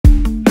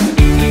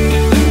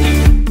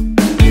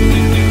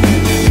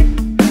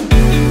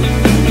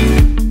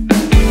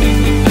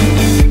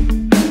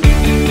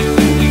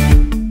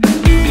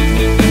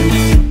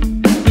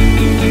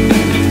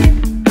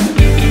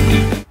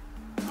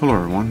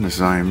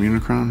I am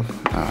Unicron,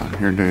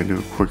 here today to do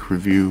a quick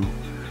review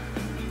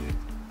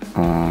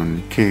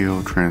on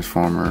KO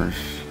Transformers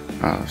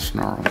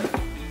Snarl.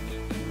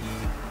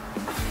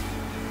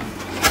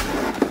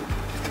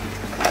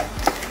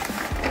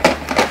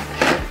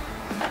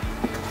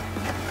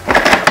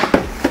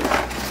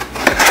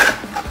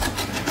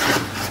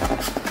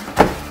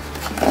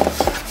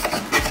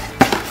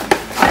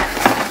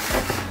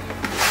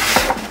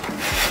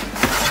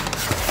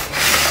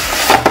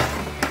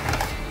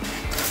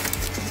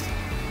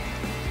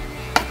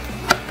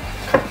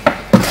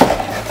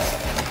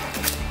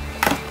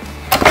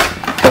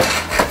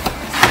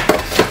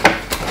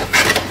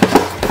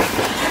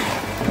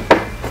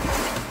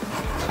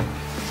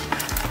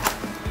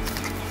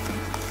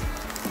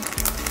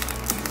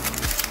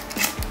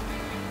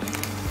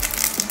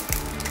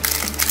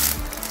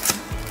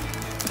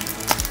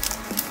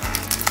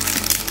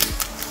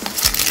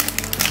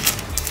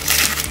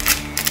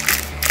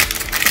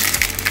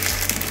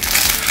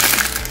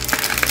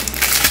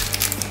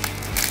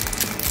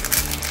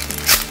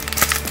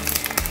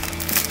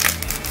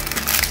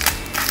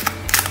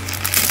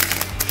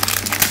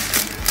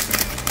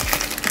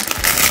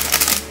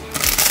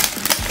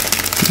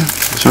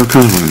 So it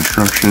comes with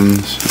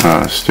instructions,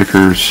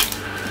 stickers,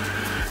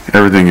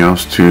 everything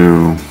else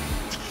to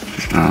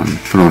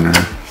put on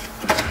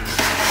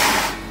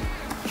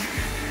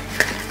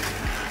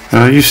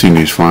there. You've seen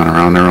these flying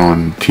around. They're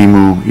on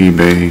TEMU,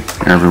 eBay,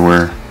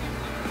 everywhere.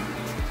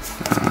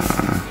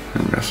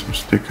 We've got some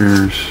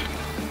stickers.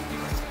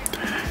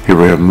 Here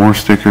we have more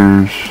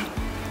stickers.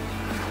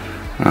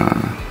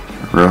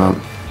 Rub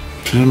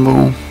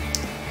symbol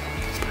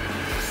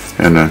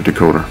and a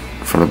decoder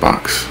for the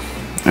box.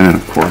 And then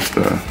of course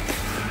the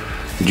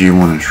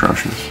G1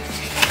 instructions.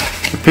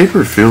 The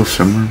paper feels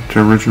similar to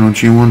original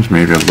G1s,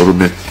 maybe a little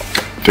bit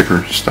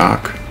thicker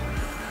stock.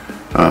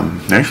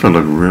 They actually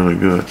look really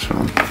good.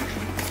 So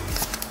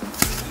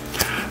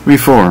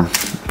before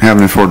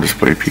having it for a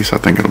display piece, I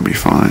think it'll be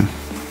fine.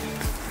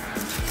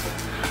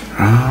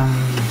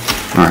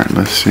 Alright,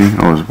 let's see.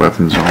 Oh, his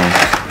weapons are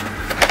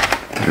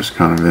just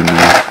kind of in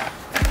there.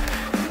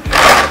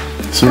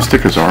 Some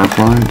stickers are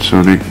applied,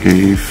 so they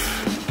gave,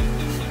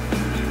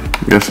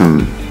 I'm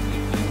guessing,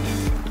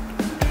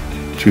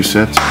 2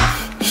 sets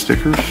of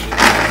stickers.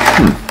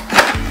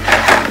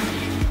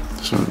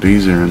 So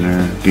these are in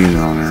there, these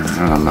are on there.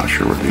 I'm not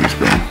sure where these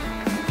go.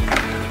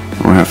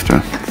 We'll have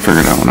to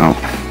figure that one out.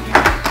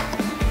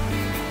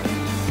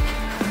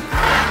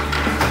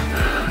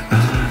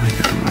 Let me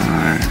get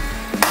my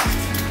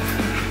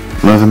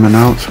Leatherman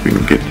out so we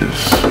can get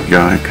this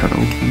guy cut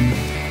open.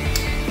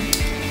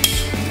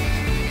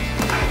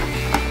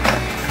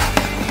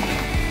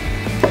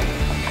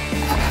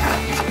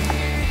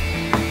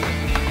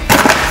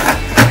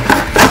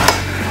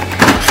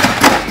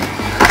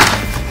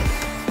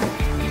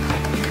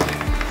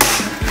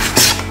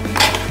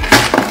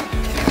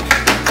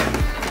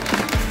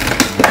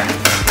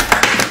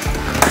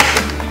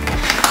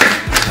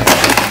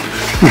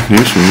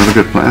 Here's some really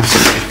good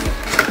plastic.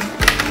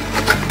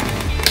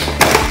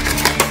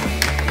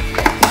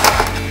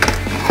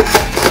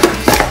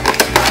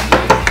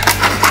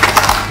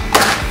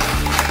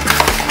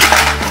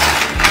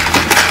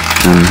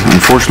 And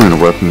unfortunately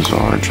the weapons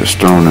are just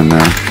thrown in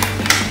there.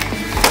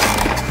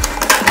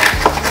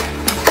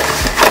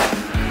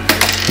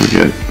 We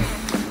get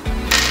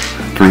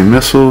 3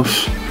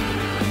 missiles,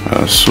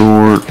 a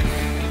sword,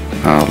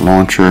 a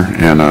launcher,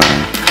 and a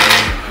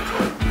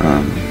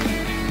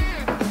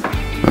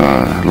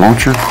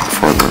launcher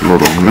for the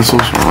little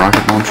missiles or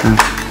rocket launcher.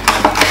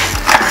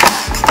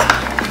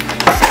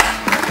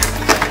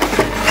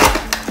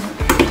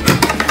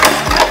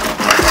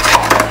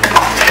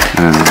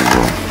 And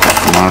we'll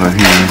come out of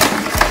here.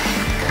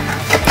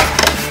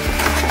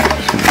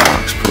 Some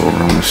box pull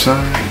over on the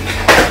side.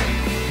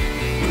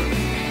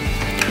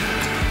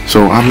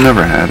 So I've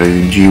never had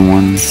a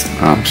G1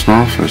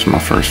 Snarl, so it's my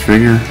first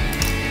figure.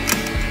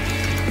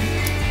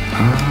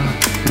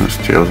 This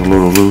tail's a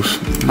little loose.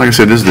 Like I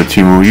said, this is the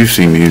TEMU. You've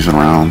seen these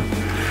around.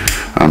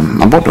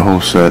 I bought the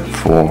whole set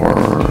for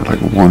like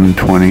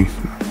 $120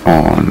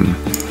 on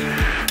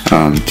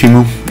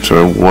TEMU,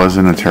 so it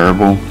wasn't a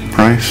terrible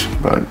price,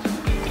 but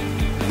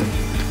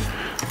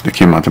they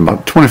came out to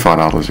about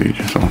 $25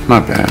 each, so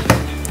not bad.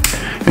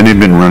 And they've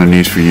been running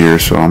these for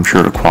years, so I'm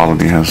sure the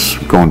quality has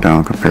gone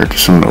down compared to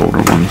some of the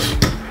older ones.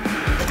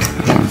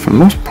 For the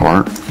most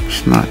part,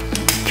 it's not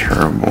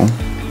terrible.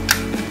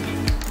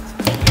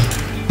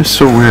 It's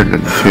so weird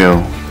that the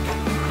tail,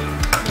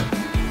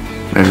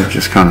 it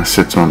just kind of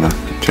sits on the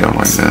tail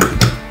like that.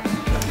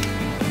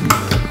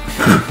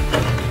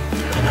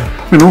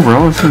 I mean,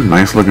 overall, it's a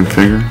nice looking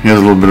figure. He has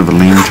a little bit of a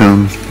lean to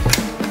him. I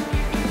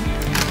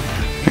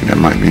think that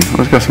might be.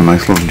 Oh, it's got some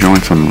nice little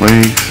joints on the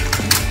legs.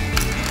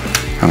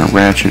 Kind of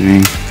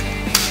ratchety.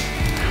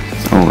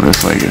 Oh,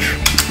 this leg is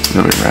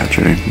really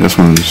ratchety. This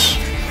one's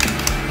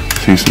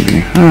seems to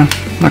be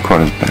not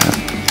quite as bad.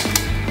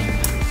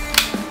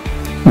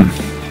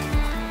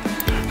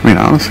 I mean,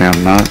 honestly,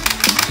 I'm not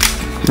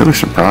really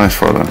surprised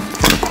for the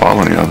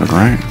quality of it,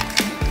 right?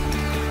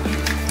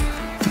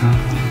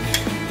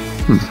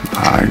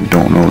 I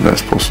don't know if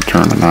that's supposed to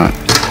turn or not.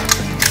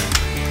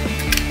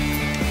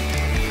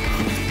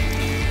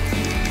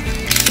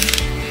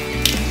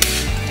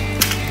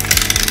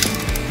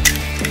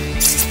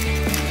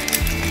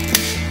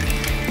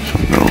 So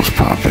those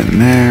pop in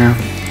there.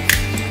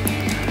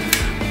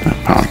 That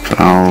pops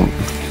out.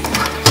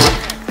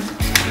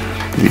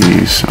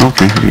 These,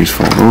 okay, these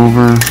fold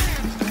over.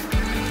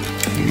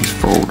 These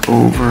fold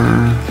over.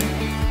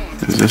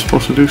 Is this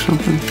supposed to do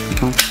something?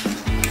 No.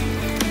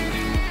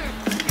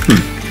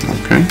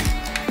 Okay.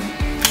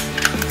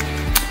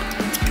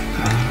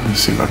 Let's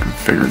see if I can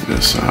figure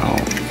this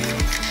out.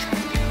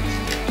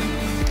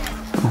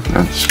 Oh,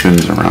 that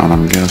spins around,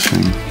 I'm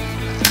guessing.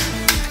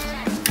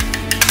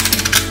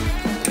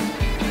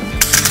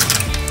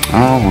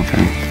 Oh,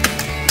 okay.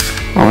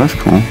 Oh, that's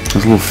cool.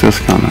 There's a little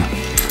fist kind of.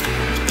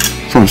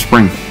 It's on a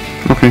spring.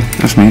 Okay,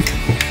 that's neat.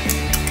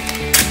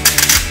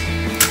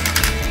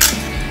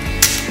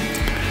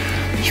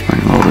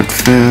 Spring-loaded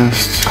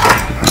fist.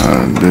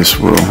 This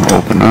will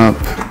open up.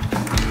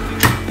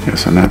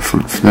 Yes, and that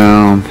flips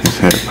down. His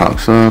head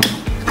pops up.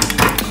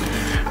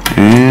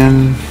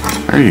 And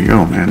there you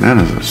go, man. That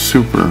is a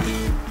super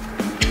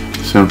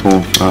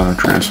simple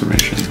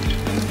transformation.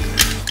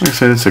 Like I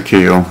said, it's a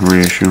KO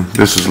reissue.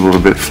 This is a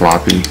little bit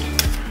floppy.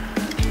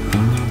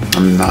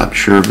 I'm not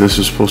sure if this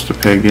is supposed to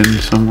peg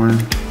in somewhere,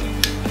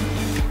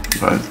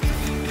 but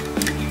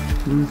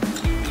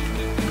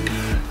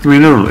I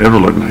mean, it'll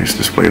look nice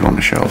displayed on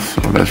the shelf.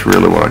 So that's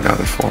really what I got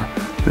it for.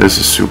 This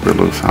is super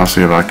loose. I'll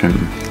see if I can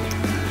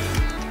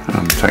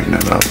tighten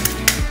it up.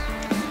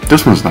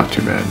 This one's not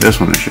too bad. This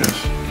one is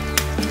just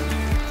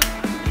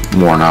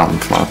worn out and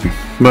floppy,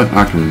 but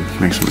I can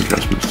make some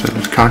adjustments to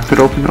this. Cockpit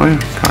open? Oh yeah,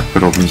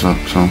 cockpit opens up.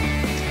 So I'm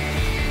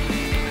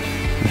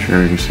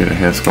sure you can see the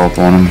head sculpt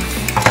on them.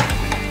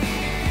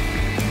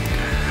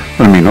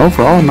 But I mean,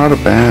 overall, not a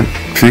bad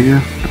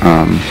figure.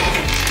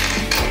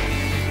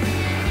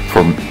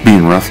 For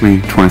being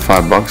roughly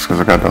 25 bucks, because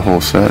I got the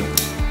whole set.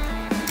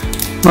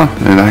 Well,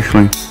 it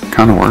actually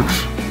kind of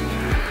works.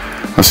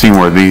 I've seen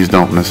where these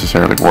don't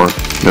necessarily work.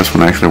 This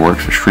one actually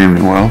works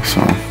extremely well,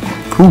 so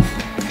cool.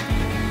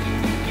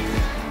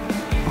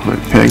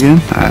 Put peg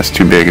in. It's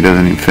too big. It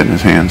doesn't even fit in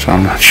his hand, so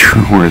I'm not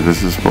sure where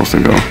this is supposed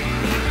to go.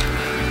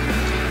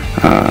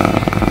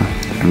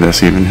 And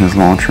that's even his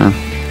launcher.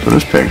 So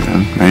this peg's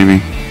in,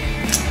 maybe.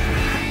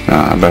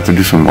 I'd have to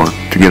do some work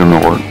to get them to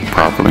work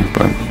properly,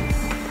 but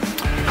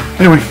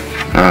anyway,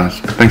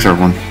 thanks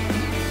everyone.